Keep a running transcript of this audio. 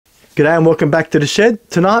G'day and welcome back to the shed.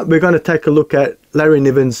 Tonight we're going to take a look at Larry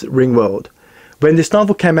Niven's Ringworld. When this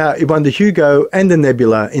novel came out, it won the Hugo and the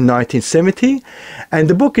Nebula in 1970, and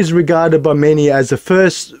the book is regarded by many as the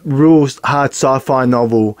first real hard sci-fi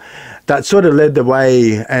novel that sort of led the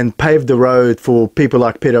way and paved the road for people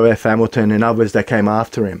like Peter F. Hamilton and others that came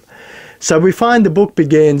after him. So we find the book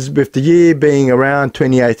begins with the year being around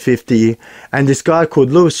 2850 and this guy called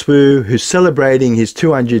Louis Wu who's celebrating his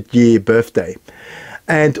 200-year birthday.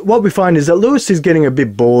 And what we find is that Louis is getting a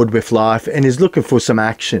bit bored with life and is looking for some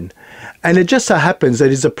action. And it just so happens that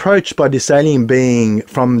he's approached by this alien being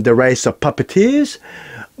from the race of puppeteers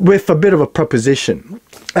with a bit of a proposition.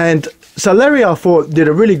 And so Larry, I thought, did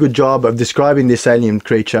a really good job of describing this alien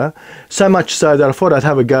creature, so much so that I thought I'd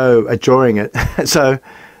have a go at drawing it. So,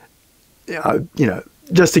 you know,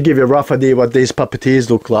 just to give you a rough idea what these puppeteers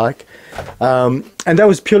look like. And that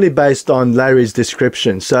was purely based on Larry's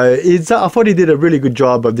description. So I thought he did a really good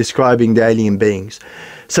job of describing the alien beings.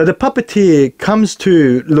 So the puppeteer comes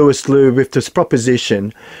to Louis Liu with this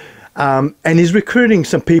proposition, and he's recruiting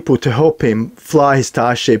some people to help him fly his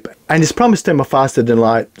starship, and he's promised them a faster than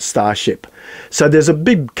light starship. So there's a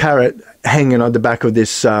big carrot hanging on the back of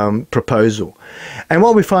this proposal. And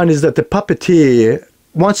what we find is that the puppeteer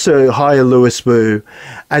wants to hire Louis Wu,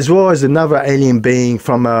 as well as another alien being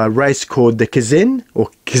from a race called the Kazin,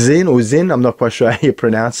 or Zin, I'm not quite sure how you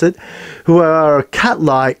pronounce it, who are a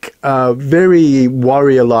cat-like, very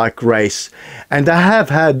warrior-like race. And they have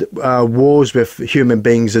had wars with human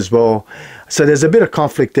beings as well. So there's a bit of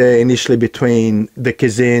conflict there initially between the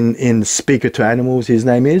Kazin in Speaker to Animals, his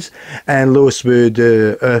name is, and Louis Wu,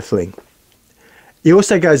 the Earthling. He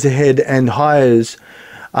also goes ahead and hires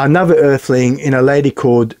another Earthling in a lady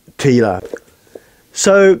called Tila.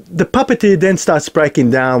 So the puppeteer then starts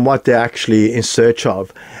breaking down what they're actually in search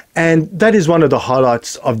of. And that is one of the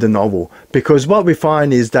highlights of the novel, because what we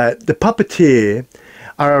find is that the puppeteer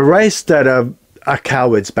are a race that are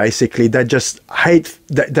cowards, basically. They just hate,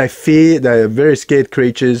 they fear, they're very scared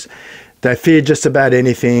creatures. They fear just about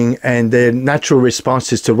anything, and their natural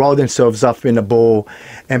response is to roll themselves up in a ball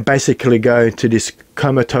and basically go into this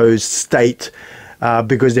comatose state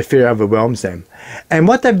because their fear overwhelms them. And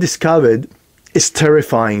what they've discovered is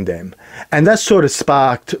terrifying them. And that sort of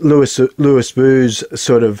sparked Louis Wu's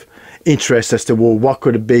sort of interest as to, well, what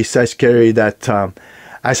could it be so scary that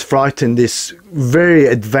has frightened this very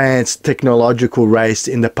advanced technological race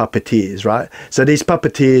in the puppeteers, right? So these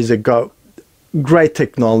puppeteers have got great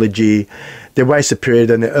technology. They're way superior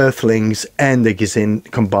than the Earthlings and the Gizin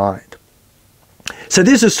combined. So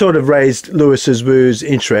this has sort of raised Louis Wu's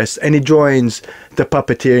interest, and he joins the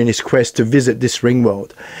puppeteer in his quest to visit this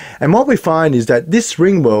Ringworld. And what we find is that this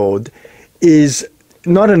Ringworld is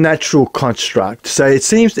not a natural construct. So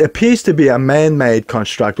it appears to be a man-made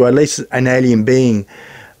construct, or at least an alien being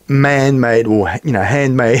man-made or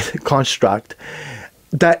handmade construct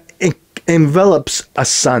that envelops a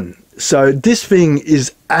sun. So this thing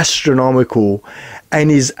is astronomical and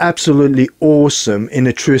is absolutely awesome in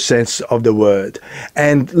the true sense of the word.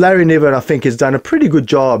 And Larry Niven, I think, has done a pretty good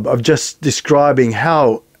job of just describing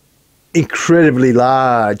how incredibly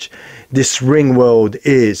large this Ringworld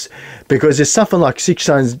is, because it's something like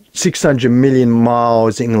 600 million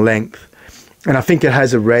miles in length. And I think it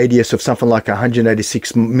has a radius of something like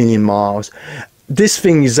 186 million miles. This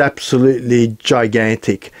thing is absolutely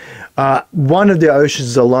gigantic. One of the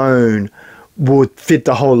oceans alone would fit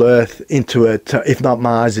the whole Earth into it, if not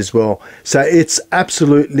Mars as well. So it's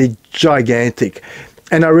absolutely gigantic.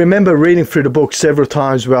 And I remember reading through the book several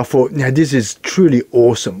times where I thought, this is truly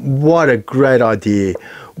awesome. What a great idea.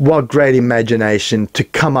 What great imagination to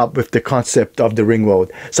come up with the concept of the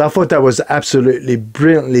Ringworld. So I thought that was absolutely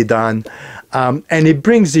brilliantly done. And he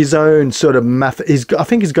brings his own sort of I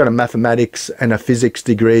think he's got a mathematics and a physics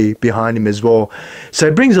degree behind him as well. So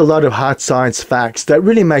he brings a lot of hard science facts that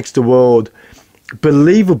really makes the world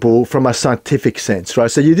believable from a scientific sense,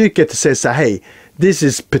 right? So you do get the sense that, hey, this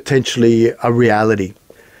is potentially a reality.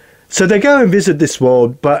 So they go and visit this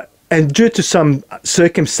world, and due to some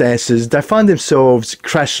circumstances, they find themselves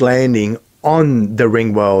crash landing on the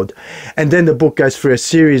Ringworld. And then the book goes through a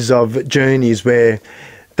series of journeys where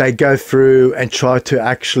they go through and try to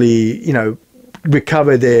actually,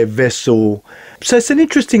 recover their vessel. So it's an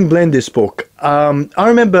interesting blend, this book. I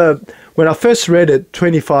remember when I first read it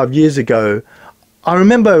 25 years ago, I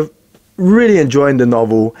remember really enjoying the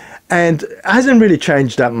novel, and it hasn't really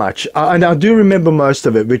changed that much. And I do remember most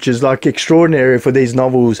of it, which is like extraordinary for these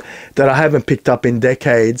novels that I haven't picked up in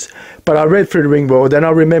decades. But I read through the Ringworld and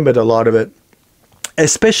I remembered a lot of it.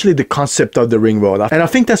 especially the concept of the Ringworld. And I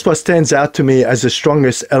think that's what stands out to me as the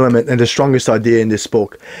strongest element and the strongest idea in this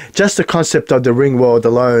book. Just the concept of the Ringworld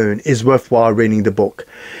alone is worthwhile reading the book.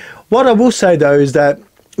 What I will say though is that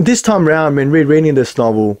this time round, when rereading this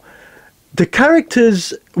novel, the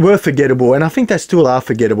characters were forgettable, and I think they still are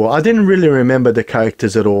forgettable. I didn't really remember the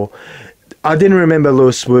characters at all. I didn't remember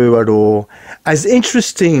Louis Wu at all. As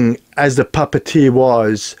interesting as the puppeteer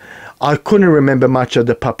was, I couldn't remember much of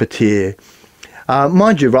the puppeteer.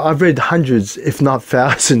 Mind you, right, I've read hundreds, if not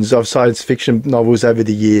thousands, of science fiction novels over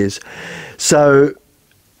the years. So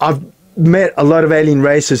I've met a lot of alien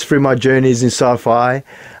races through my journeys in sci-fi.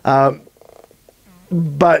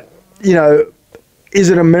 But, you know, is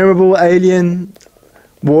it a memorable alien?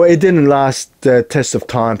 Well, it didn't last the test of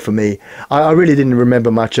time for me. I really didn't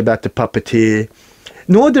remember much about the puppeteer.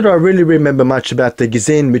 Nor did I really remember much about the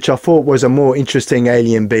Gazin, which I thought was a more interesting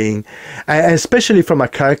alien being. And especially from a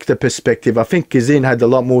character perspective, I think Gazin had a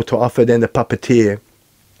lot more to offer than the puppeteer.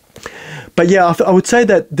 But yeah, I would say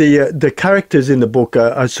that the characters in the book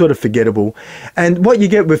are sort of forgettable. And what you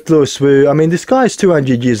get with Louis Wu, I mean, this guy is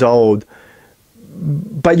 200 years old,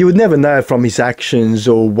 but you would never know from his actions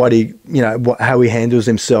or what he, you know, how he handles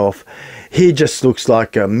himself. He just looks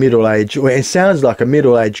like a middle-aged, or it sounds like a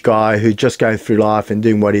middle-aged guy who's just going through life and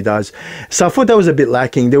doing what he does. So I thought that was a bit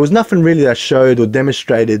lacking. There was nothing really that showed or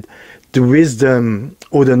demonstrated the wisdom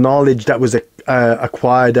or the knowledge that was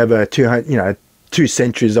acquired over 2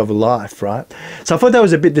 centuries of life, right? So I thought that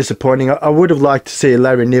was a bit disappointing. I would have liked to see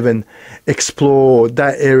Larry Niven explore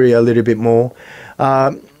that area a little bit more.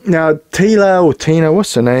 Now, Tila or Tina,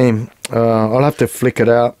 what's her name? I'll have to flick it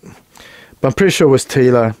out. But I'm pretty sure it was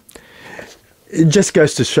Tila. It just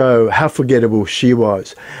goes to show how forgettable she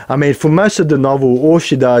was. I mean, for most of the novel, all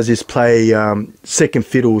she does is play second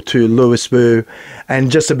fiddle to Louis Wu and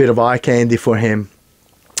just a bit of eye candy for him.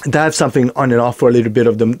 They have something on and off for a little bit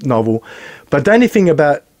of the novel. But the only thing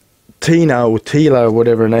about Tina or Tila or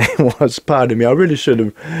whatever her name was, pardon me, I really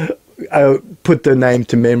should have put the name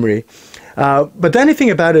to memory. But the only thing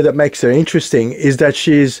about her that makes her interesting is that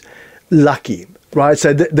she's lucky, right?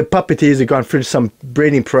 So the puppeteers have gone through some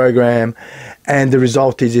breeding program, and the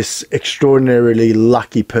result is this extraordinarily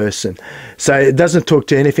lucky person. So it doesn't talk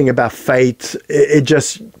to anything about fate. It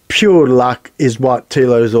just, pure luck is what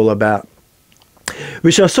Tila is all about,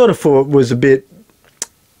 which I sort of thought was a bit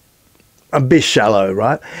shallow,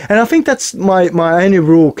 right? And I think that's my only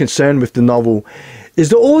real concern with the novel, is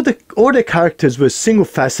that all the characters were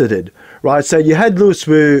single-faceted, right? So you had Louis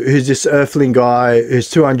Wu, who's this earthling guy who's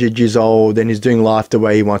 200 years old and he's doing life the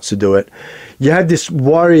way he wants to do it. You had this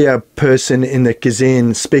warrior person in the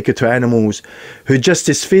Gazin, speaker to animals, who's just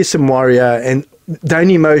this fearsome warrior, and the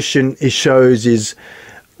only emotion he shows is,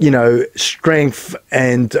 you know, strength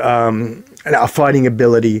and a fighting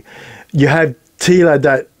ability. You have Tila,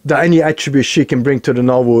 that the only attribute she can bring to the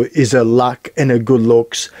novel is her luck and her good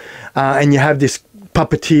looks. And you have this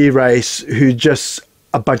puppeteer race who just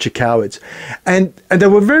a bunch of cowards, and they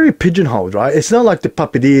were very pigeonholed, right? It's not like the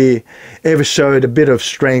puppeteer ever showed a bit of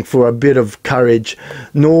strength or a bit of courage,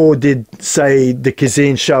 nor did, say, the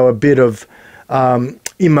Gazin show a bit of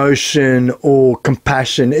emotion or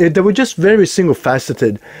compassion. They were just very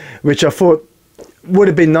single-faceted, which I thought would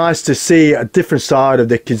have been nice to see a different side of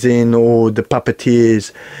the Gazin or the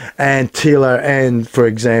puppeteers and Tila and, for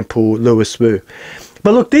example, Louis Wu.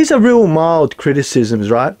 But look, these are real mild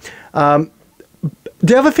criticisms, right?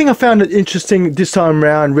 The other thing I found interesting this time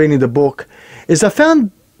around reading the book is I found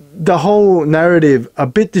the whole narrative a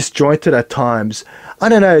bit disjointed at times. I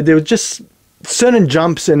don't know, there were just certain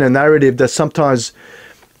jumps in a narrative that sometimes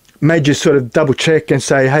made you sort of double check and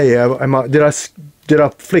say, hey, did I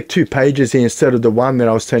flick 2 pages here instead of the one when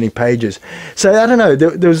I was turning pages? So I don't know,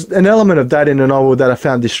 there was an element of that in the novel that I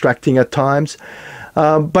found distracting at times.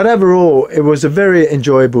 But overall, it was a very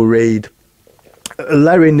enjoyable read.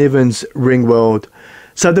 Larry Niven's Ringworld.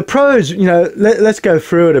 So the prose, you know, let's go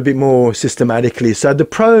through it a bit more systematically. So the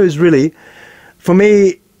prose really, for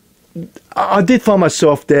me, I did find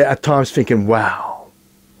myself there at times thinking, wow,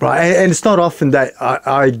 right? And it's not often that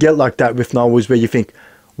I get like that with novels where you think,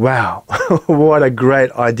 wow, what a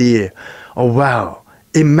great idea. Oh, wow,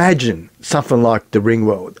 imagine something like the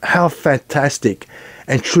Ringworld. How fantastic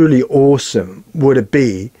and truly awesome would it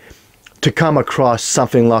be to come across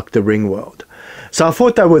something like the Ringworld? So I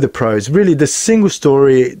thought that were the pros. Really, the single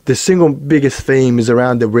story, the single biggest theme is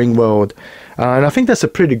around the Ringworld. And I think that's a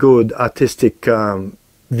pretty good artistic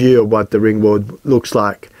view of what the Ringworld looks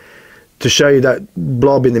like. To show you that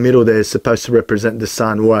blob in the middle there is supposed to represent the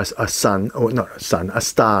sun, or a sun, or not a sun, a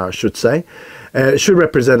star, I should say. It should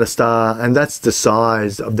represent a star, and that's the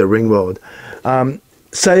size of the Ringworld.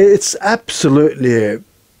 So it's absolutely a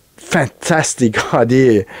fantastic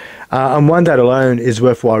idea, and one that alone is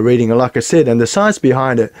worthwhile reading. And like I said, and the science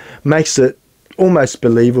behind it makes it almost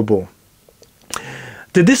believable.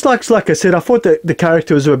 The dislikes, like I said, I thought that the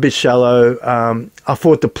characters were a bit shallow. I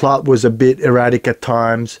thought the plot was a bit erratic at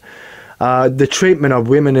times. The treatment of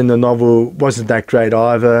women in the novel wasn't that great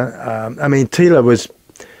either. I mean, Tila was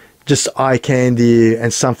just eye candy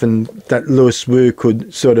and something that Lewis Wu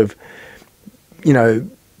could sort of, you know,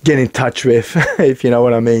 get in touch with, if you know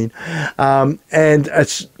what I mean. And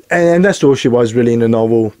that's all she was really in the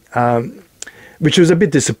novel, which was a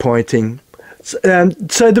bit disappointing. So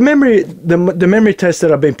the memory test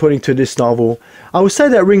that I've been putting to this novel, I would say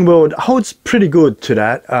that Ringworld holds pretty good to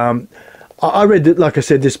that. I read it, like I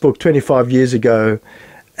said, this book 25 years ago,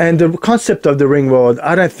 and the concept of the Ringworld,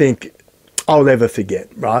 I don't think I'll ever forget,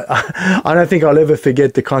 right? I don't think I'll ever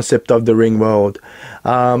forget the concept of the Ringworld.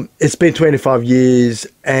 It's been 25 years,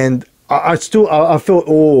 and I felt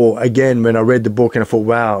awe again when I read the book, and I thought,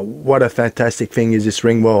 wow, what a fantastic thing is this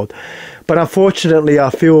Ringworld. But unfortunately,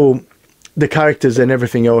 I feel the characters and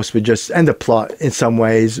everything else were just, and the plot in some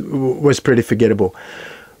ways was pretty forgettable.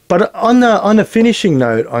 But on a finishing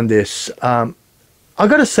note on this, I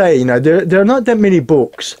got to say, you know, there are not that many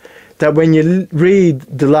books that when you read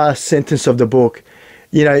the last sentence of the book,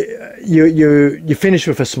 you know, you finish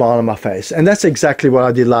with a smile on my face. And that's exactly what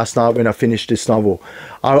I did last night when I finished this novel.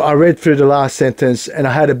 I read through the last sentence and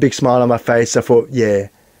I had a big smile on my face. I thought, yeah,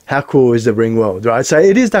 how cool is the Ringworld, right? So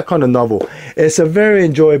it is that kind of novel. It's a very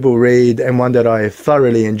enjoyable read and one that I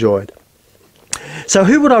thoroughly enjoyed. So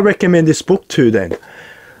who would I recommend this book to then?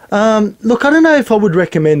 Look, I don't know if I would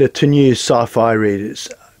recommend it to new sci-fi readers.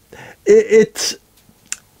 It's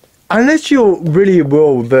unless you're really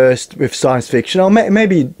well versed with science fiction, or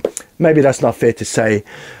maybe that's not fair to say,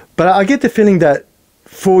 but I get the feeling that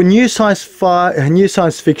for new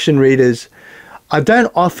science fiction readers, I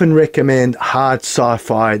don't often recommend hard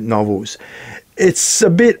sci-fi novels. It's a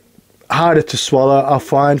bit harder to swallow, I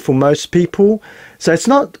find, for most people. So it's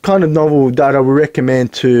not the kind of novel that I would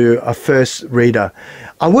recommend to a first reader.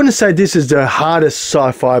 I wouldn't say this is the hardest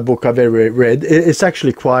sci-fi book I've ever read. It's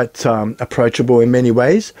actually quite approachable in many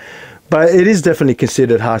ways, but it is definitely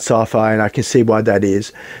considered hard sci-fi, and I can see why that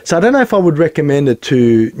is. So I don't know if I would recommend it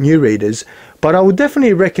to new readers, but I would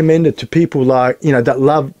definitely recommend it to people like, you know, that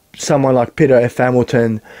love someone like Peter F.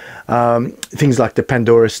 Hamilton, things like The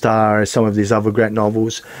Pandora Star, some of these other great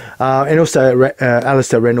novels, and also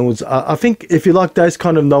Alistair Reynolds. I think if you like those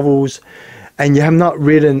kind of novels and you've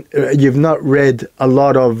not read a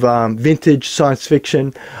lot of vintage science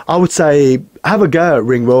fiction, I would say have a go at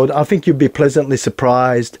Ringworld. I think you'd be pleasantly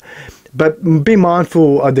surprised, but be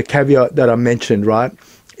mindful of the caveat that I mentioned, right?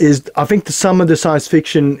 I think some of the science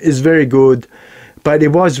fiction is very good, but it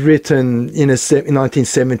was written in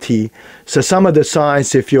 1970. So some of the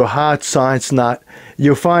science, if you're a hard science nut,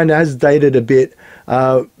 you'll find it has dated a bit,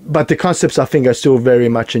 but the concepts I think are still very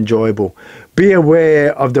much enjoyable. Be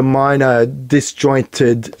aware of the minor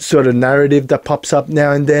disjointed sort of narrative that pops up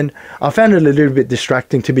now and then. I found it a little bit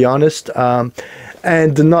distracting, to be honest,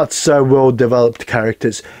 and the not so well developed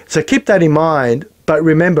characters. So keep that in mind, but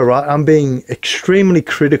remember, right, I'm being extremely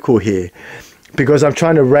critical here, because I'm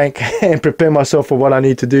trying to rank and prepare myself for what I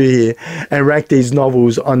need to do here and rank these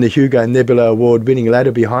novels on the Hugo and Nebula award-winning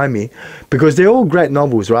ladder behind me, because they're all great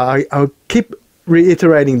novels, right? I keep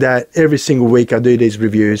reiterating that every single week I do these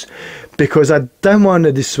reviews, because I don't want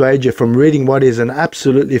to dissuade you from reading what is an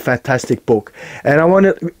absolutely fantastic book. And I want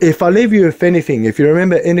to, if I leave you with anything, if you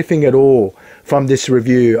remember anything at all from this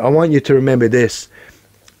review, I want you to remember this.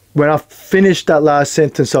 When I finished that last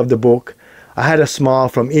sentence of the book, I had a smile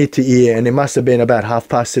from ear to ear, and it must have been about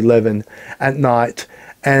 11:30 at night,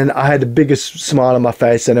 and I had the biggest smile on my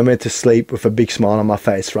face, and I went to sleep with a big smile on my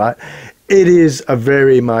face, right? It is a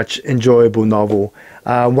very much enjoyable novel,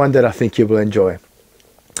 one that I think you will enjoy.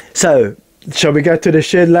 So, shall we go to the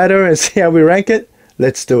shared ladder and see how we rank it?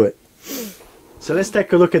 Let's do it. So let's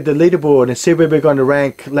take a look at the leaderboard and see where we're going to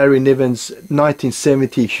rank Larry Niven's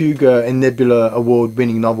 1970 Hugo and Nebula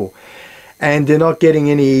award-winning novel. And they're not getting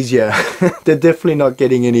any easier. They're definitely not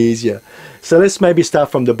getting any easier. So let's maybe start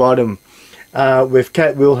from the bottom with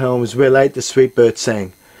Cat Wilhelm's Where Late the Sweet Bird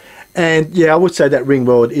Sang. And yeah, I would say that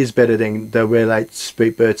Ringworld is better than the Where Late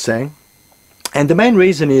Sweet Bird Sang. And the main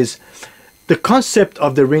reason is the concept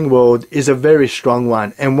of the Ringworld is a very strong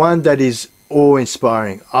one, and one that is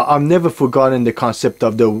awe-inspiring. I've never forgotten the concept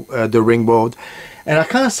of the Ringworld. And I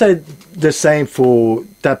can't say the same for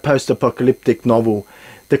that post-apocalyptic novel.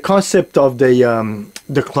 The concept of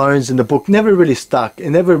the clones in the book never really stuck. It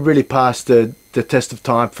never really passed the the test of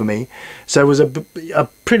time for me. So it was a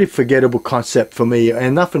pretty forgettable concept for me,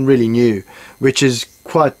 and nothing really new, which is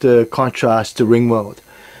quite the contrast to Ringworld.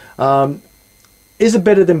 Is it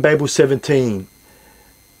better than Babel 17?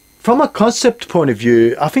 From a concept point of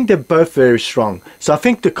view, I think they're both very strong. So I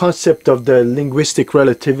think the concept of the linguistic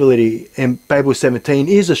relativity in Babel 17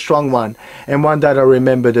 is a strong one, and one that I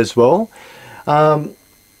remembered as well. And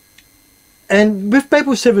with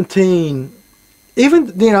Babel 17,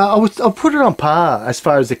 even, you know, I'll put it on par as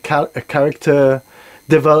far as the character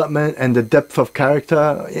development and the depth of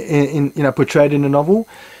character in you know, portrayed in the novel.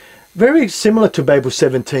 Very similar to Babel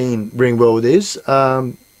 17, Ringworld is.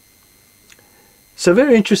 So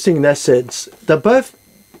very interesting in that sense. They both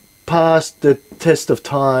passed the test of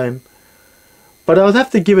time, but I would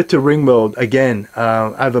have to give it to Ringworld again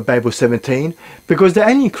over Babel 17, because the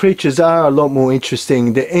alien creatures are a lot more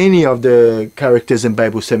interesting than any of the characters in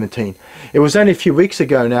Babel 17. It was only a few weeks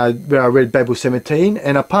ago now where I read Babel 17,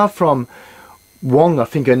 and apart from Wong, I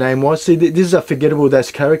think her name was. See, this is how forgettable those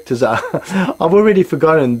characters are. I've already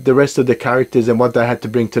forgotten the rest of the characters and what they had to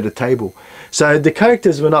bring to the table. So the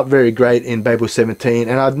characters were not very great in Babel 17,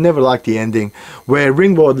 and I'd never liked the ending, where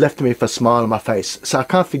Ringworld left me with a smile on my face. So I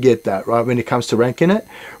can't forget that, right, when it comes to ranking it.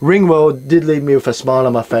 Ringworld did leave me with a smile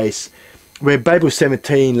on my face, where Babel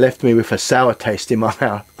 17 left me with a sour taste in my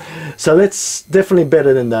mouth. So that's definitely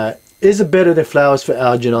better than that. Is it better than Flowers for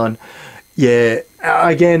Algernon? Yeah,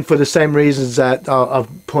 again, for the same reasons that I've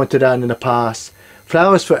pointed out in the past.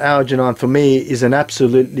 Flowers for Algernon, for me, is an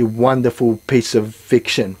absolutely wonderful piece of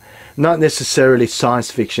fiction. Not necessarily science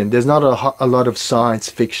fiction. There's not a lot of science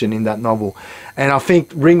fiction in that novel. And I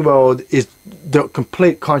think Ringworld is the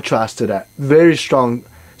complete contrast to that. Very strong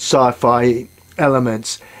sci-fi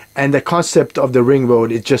elements. And the concept of the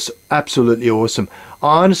Ringworld is just absolutely awesome.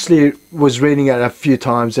 I honestly was reading it a few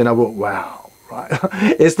times and I went, wow. Right.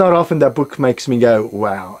 It's not often that book makes me go,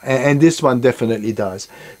 wow. And this one definitely does.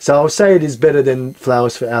 So I'll say it is better than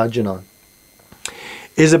Flowers for Algernon.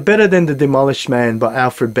 Is it better than The Demolished Man by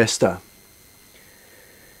Alfred Bester?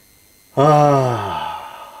 Yeah,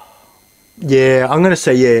 I'm going to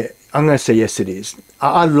say yeah. I'm going to say yes, it is.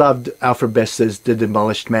 I loved Alfred Bester's The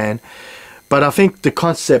Demolished Man. But I think the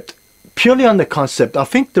concept, purely on the concept, I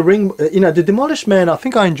think The Demolished Man, I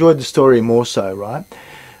think I enjoyed the story more so, right?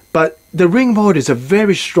 But the Ringworld is a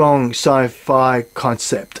very strong sci-fi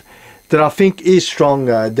concept that I think is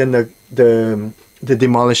stronger than the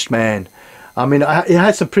Demolished Man. I mean, it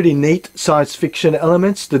has some pretty neat science fiction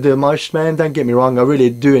elements, The Demolished Man. Don't get me wrong, I really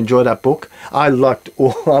do enjoy that book. I like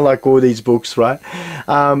all these books, right?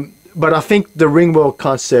 But I think the Ringworld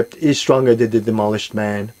concept is stronger than The Demolished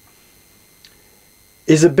Man.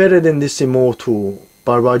 Is it better than This Immortal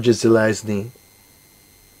by Roger Zelazny?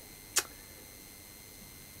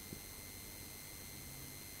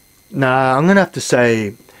 Nah, I'm going to have to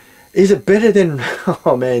say, is it better than...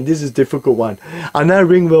 Oh man, this is a difficult one. I know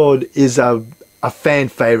Ringworld is a fan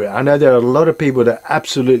favorite. I know there are a lot of people that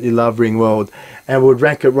absolutely love Ringworld and would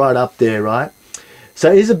rank it right up there, right?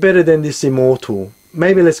 So is it better than This Immortal?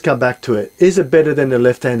 Maybe let's come back to it. Is it better than The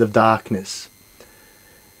Left Hand of Darkness?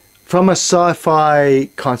 From a sci-fi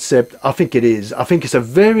concept, I think it is. I think it's a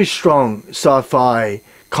very strong sci-fi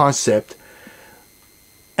concept.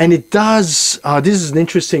 And it does, this is an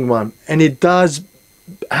interesting one, and it does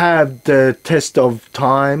have the test of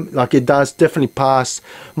time. Like, it does definitely pass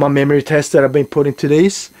my memory test that I've been put into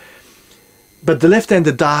these. But The Left Hand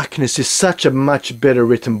of Darkness is such a much better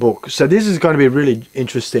written book. So this is going to be really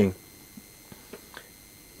interesting.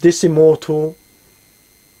 This Immortal,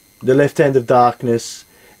 The Left Hand of Darkness.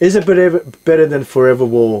 Is it better than Forever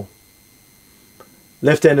War?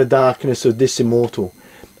 Left Hand of Darkness or This Immortal?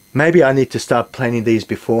 Maybe I need to start planning these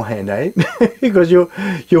beforehand, eh? Because you're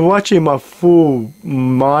watching my full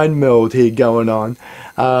mind meld here going on,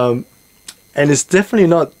 and it's definitely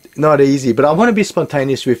not easy. But I want to be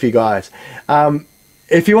spontaneous with you guys.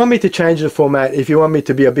 If you want me to change the format, if you want me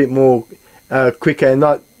to be a bit more quicker and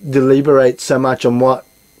not deliberate so much on what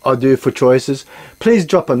I do for choices, please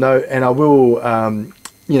drop a note and I will,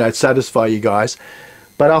 you know, satisfy you guys.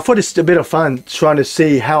 But I thought it's a bit of fun trying to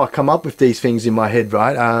see how I come up with these things in my head,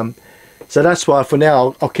 right? So that's why for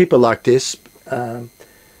now I'll keep it like this.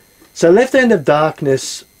 So Left Hand of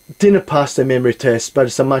Darkness didn't pass the memory test, but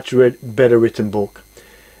it's a much better written book.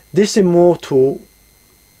 This Immortal,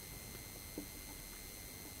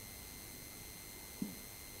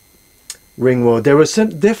 Ringworld. There were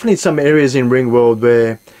definitely some areas in Ringworld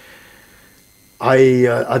where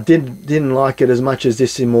I didn't like it as much as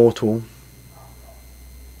This Immortal.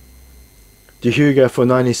 The Hugo for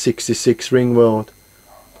 1966 Ringworld.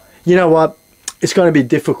 You know what? It's going to be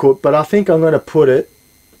difficult, but I think I'm going to put it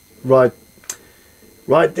right.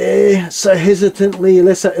 right there, so hesitantly.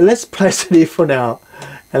 Let's place it here for now,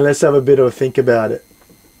 and let's have a bit of a think about it.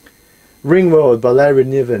 Ringworld by Larry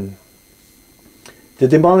Niven. The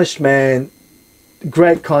Demolished Man,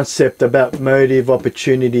 great concept about motive,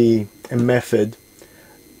 opportunity, and method.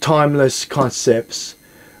 Timeless concepts.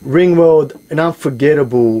 Ringworld, an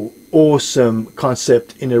unforgettable, awesome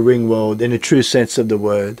concept in a Ringworld, in a true sense of the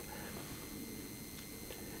word.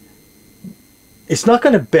 It's not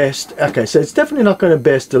going to best, okay, so it's definitely not going to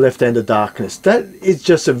best The Left Hand of Darkness. That is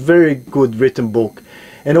just a very good written book.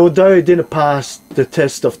 And although it didn't pass the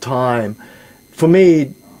test of time, for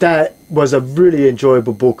me, that was a really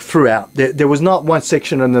enjoyable book throughout. There was not one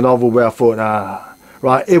section in the novel where I thought,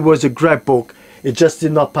 right, it was a great book. It just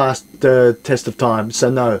did not pass the test of time. So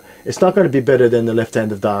no, it's not going to be better than The Left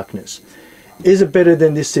Hand of Darkness. Is it better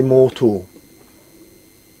than this Immortal?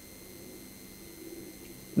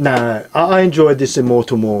 No, I enjoyed this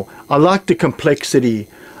Immortal more. I like the complexity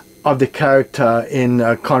of the character in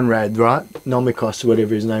Conrad, right? Nomikos,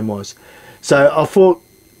 whatever his name was. So I thought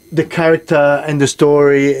the character and the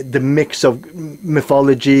story, the mix of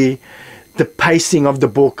mythology, the pacing of the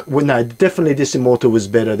book, well, no, definitely this Immortal was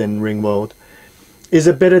better than Ringworld. Is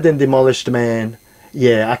it better than Demolished Man?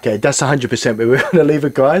 Yeah, okay, that's 100%, but we're going to leave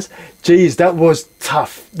it, guys. Geez, that was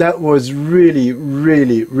tough. That was really,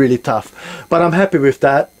 really, really tough. But I'm happy with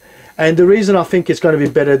that. And the reason I think it's going to be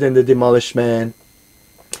better than The Demolished Man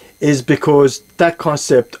is because that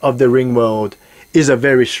concept of the Ringworld is a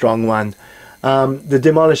very strong one. The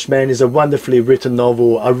Demolished Man is a wonderfully written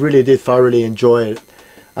novel. I really did thoroughly enjoy it.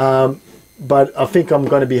 But I think I'm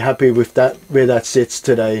going to be happy with that, where that sits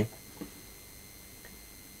today.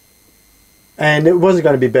 And it wasn't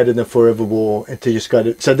going to be better than Forever War until you just got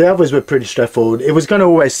it. So the others were pretty straightforward. It was going to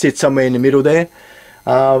always sit somewhere in the middle there.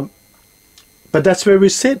 But that's where we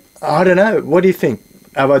sit. I don't know. What do you think?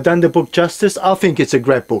 Have I done the book justice? I think it's a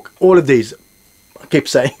great book. All of these, I keep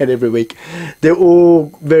saying it every week, they're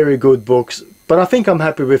all very good books. But I think I'm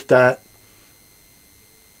happy with that.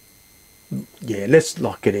 Yeah, let's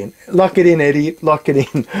lock it in. Lock it in, Eddie. Lock it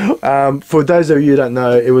in. For those of you who don't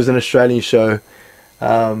know, it was an Australian show.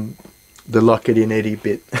 The Lock It In Eddie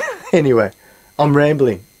bit. Anyway, I'm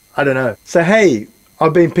rambling. I don't know. So hey,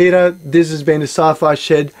 I've been Peter. This has been the Sci-Fi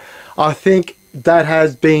Shed. I think that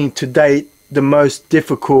has been to date the most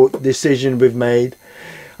difficult decision we've made.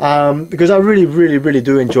 Because I really, really, really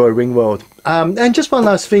do enjoy Ringworld. And just one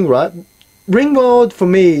last thing, right? Ringworld for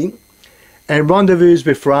me and Rendezvous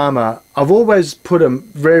with Rama, I've always put them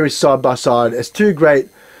very side by side as two great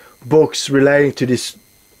books relating to this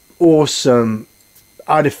awesome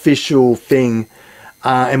artificial thing,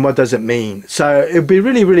 and what does it mean. So it'll be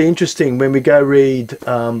really, really interesting when we go read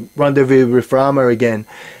Rendezvous with Rama again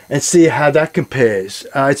and see how that compares.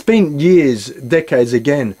 It's been years, decades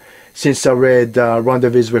again, since I read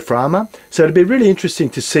Rendezvous with Rama, so it'll be really interesting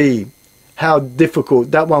to see how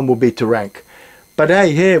difficult that one will be to rank. But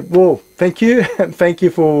hey, yeah, well, thank you. Thank you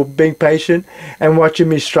for being patient and watching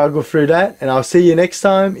me struggle through that, and I'll see you next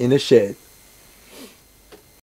time in the shed.